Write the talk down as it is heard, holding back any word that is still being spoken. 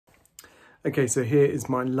Okay, so here is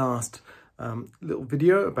my last little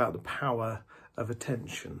video about the power of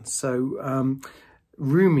attention. So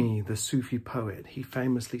Rumi, the Sufi poet, he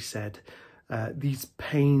famously said, these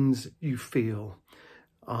pains you feel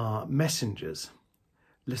are messengers.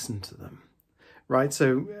 Listen to them, right?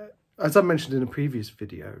 So as I mentioned in a previous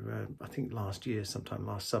video, I think last year, sometime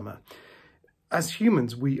last summer, as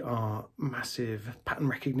humans, we are massive pattern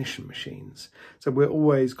recognition machines. So we're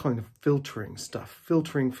always kind of filtering stuff,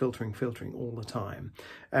 filtering all the time.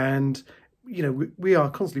 And, you know, we are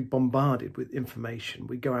constantly bombarded with information.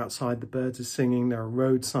 We go outside, the birds are singing, there are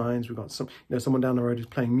road signs, we've got someone down the road who's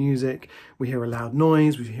playing music, we hear a loud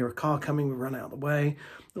noise, we hear a car coming, we run out of the way,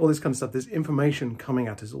 all this kind of stuff. There's information coming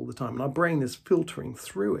at us all the time, and our brain is filtering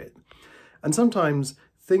through it. And sometimes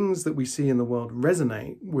things that we see in the world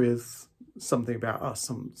resonate with something about us,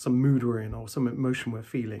 some mood we're in or some emotion we're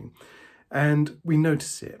feeling, and we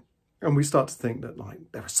notice it, and we start to think that, like,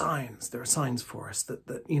 there are signs for us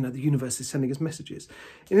that you know, the universe is sending us messages.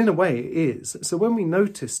 And in a way it is. So when we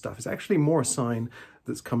notice stuff, it's actually more a sign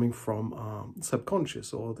that's coming from our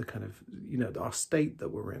subconscious, or the kind of, you know, our state that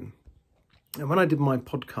we're in. And when I did my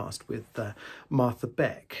podcast with Martha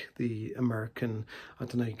Beck, the American, I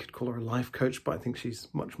don't know, you could call her a life coach, but I think she's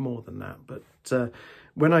much more than that. But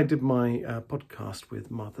when I did my podcast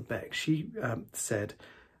with Martha Beck, she said,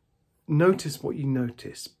 notice what you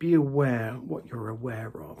notice, be aware what you're aware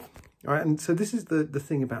of. All right, and so this is the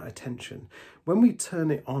thing about attention. When we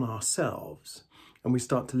turn it on ourselves, and we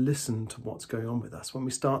start to listen to what's going on with us, when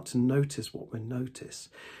we start to notice what we notice,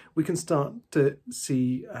 we can start to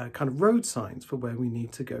see kind of road signs for where we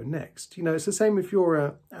need to go next. You know, it's the same if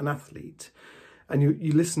you're an athlete and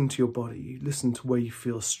you listen to your body, you listen to where you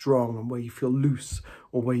feel strong and where you feel loose,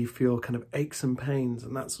 or where you feel kind of aches and pains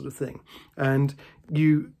and that sort of thing. And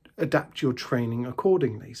you adapt your training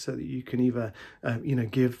accordingly, so that you can either you know,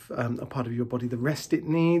 give a part of your body the rest it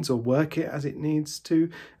needs, or work it as it needs to.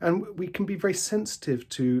 And we can be very sensitive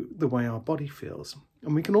to the way our body feels,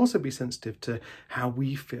 and we can also be sensitive to how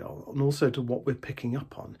we feel, and also to what we're picking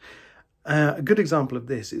up on. A good example of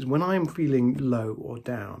this is when I'm feeling low or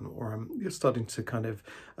down, or I'm starting to kind of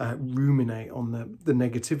ruminate on the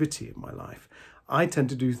negativity of my life. I tend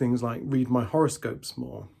to do things like read my horoscopes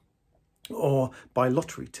more, or buy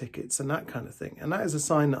lottery tickets and that kind of thing. And that is a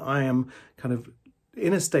sign that I am kind of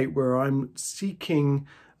in a state where I'm seeking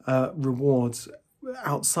rewards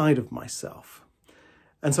outside of myself.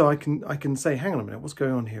 And so I can say, hang on a minute, what's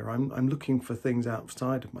going on here? I'm looking for things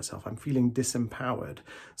outside of myself. I'm feeling disempowered.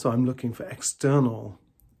 So I'm looking for external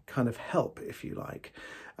kind of help, if you like.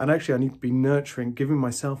 And actually I need to be nurturing, giving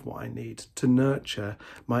myself what I need to nurture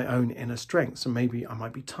my own inner strength. So maybe I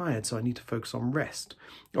might be tired, so I need to focus on rest.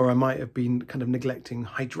 Or I might have been kind of neglecting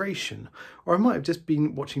hydration. Or I might have just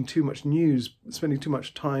been watching too much news, spending too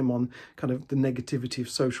much time on kind of the negativity of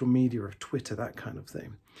social media, of Twitter, that kind of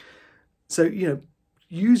thing. So, you know,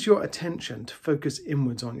 use your attention to focus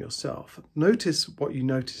inwards on yourself. Notice what you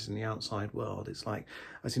notice in the outside world. It's like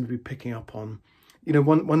I seem to be picking up on, you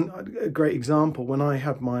know, a great example, when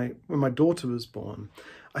my daughter was born,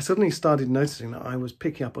 I suddenly started noticing that I was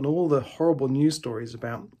picking up on all the horrible news stories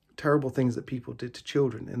about terrible things that people did to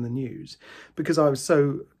children in the news, because I was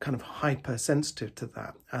so kind of hypersensitive to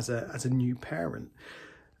that as a new parent.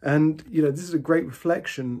 And, you know, this is a great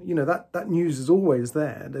reflection. You know, that news is always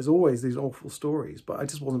there. There's always these awful stories, but I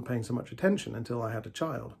just wasn't paying so much attention until I had a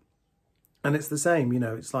child. And it's the same, you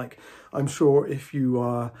know, it's like, I'm sure if you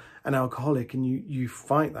are an alcoholic and you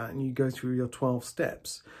fight that and you go through your 12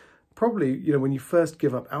 steps, probably, you know, when you first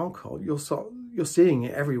give up alcohol, you're seeing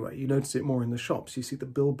it everywhere. You notice it more in the shops, you see the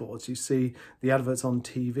billboards, you see the adverts on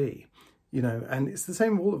TV, you know, and it's the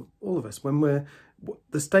same with all of us. When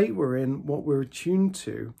the state we're in, what we're attuned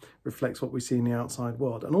to reflects what we see in the outside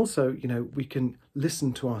world. And also, you know, we can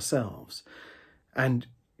listen to ourselves and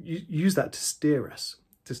use that to steer us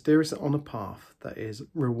on a path that is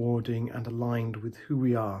rewarding and aligned with who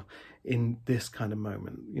we are in this kind of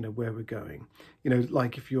moment, you know, where we're going. You know,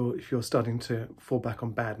 like if you're starting to fall back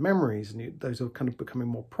on bad memories and those are kind of becoming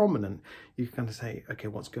more prominent, you can kind of say, okay,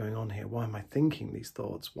 what's going on here? Why am I thinking these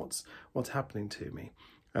thoughts? What's happening to me?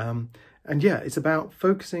 And yeah, it's about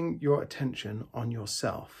focusing your attention on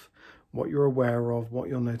yourself, what you're aware of, what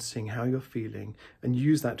you're noticing, how you're feeling, and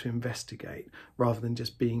use that to investigate rather than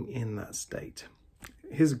just being in that state.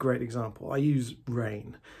 Here's a great example. I use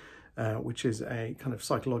RAIN, which is a kind of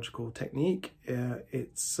psychological technique.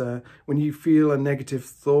 It's when you feel a negative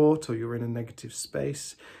thought or you're in a negative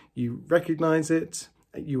space, you recognize it,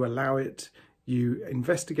 you allow it, You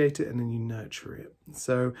investigate it and then you nurture it.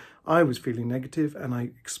 So I was feeling negative and I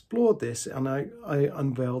explored this, and I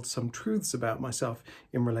unveiled some truths about myself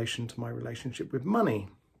in relation to my relationship with money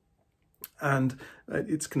and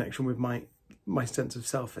its connection with my sense of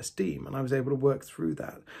self-esteem. And I was able to work through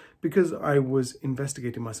that because I was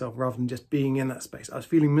investigating myself rather than just being in that space. I was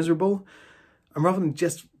feeling miserable, and rather than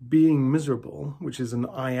just being miserable, which is an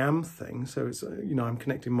I am thing, so it's, I'm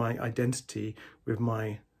connecting my identity with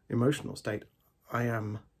my emotional state. I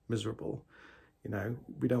am miserable.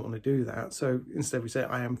 We don't want to do that. So instead we say,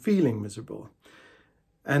 I am feeling miserable.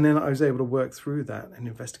 And then I was able to work through that and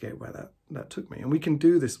investigate where that took me. And we can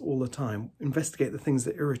do this all the time. Investigate the things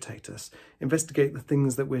that irritate us. Investigate the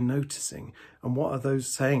things that we're noticing. And what are those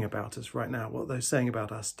saying about us right now? What are those saying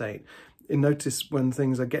about our state? And notice when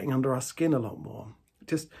things are getting under our skin a lot more.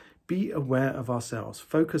 Just be aware of ourselves.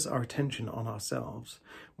 Focus our attention on ourselves.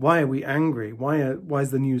 Why are we angry? Why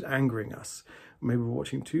is the news angering us? Maybe we're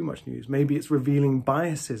watching too much news. Maybe it's revealing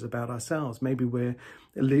biases about ourselves. Maybe we're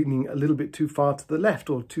leaning a little bit too far to the left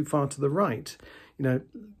or too far to the right.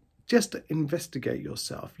 Just investigate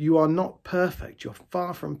yourself. You are not perfect. You're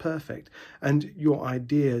far from perfect. And your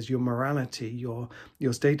ideas, your morality, your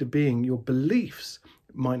state of being, your beliefs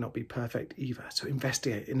might not be perfect either. So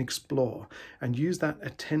investigate and explore and use that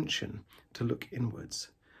attention to look inwards,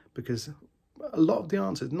 because a lot of the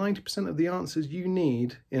answers, 90% of the answers you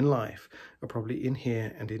need in life are probably in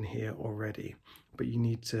here and in here already, but you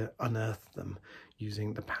need to unearth them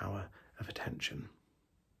using the power of attention.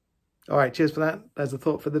 All right, cheers for that. There's a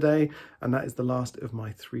thought for the day, and that is the last of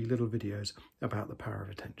my 3 little videos about the power of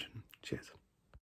attention. Cheers.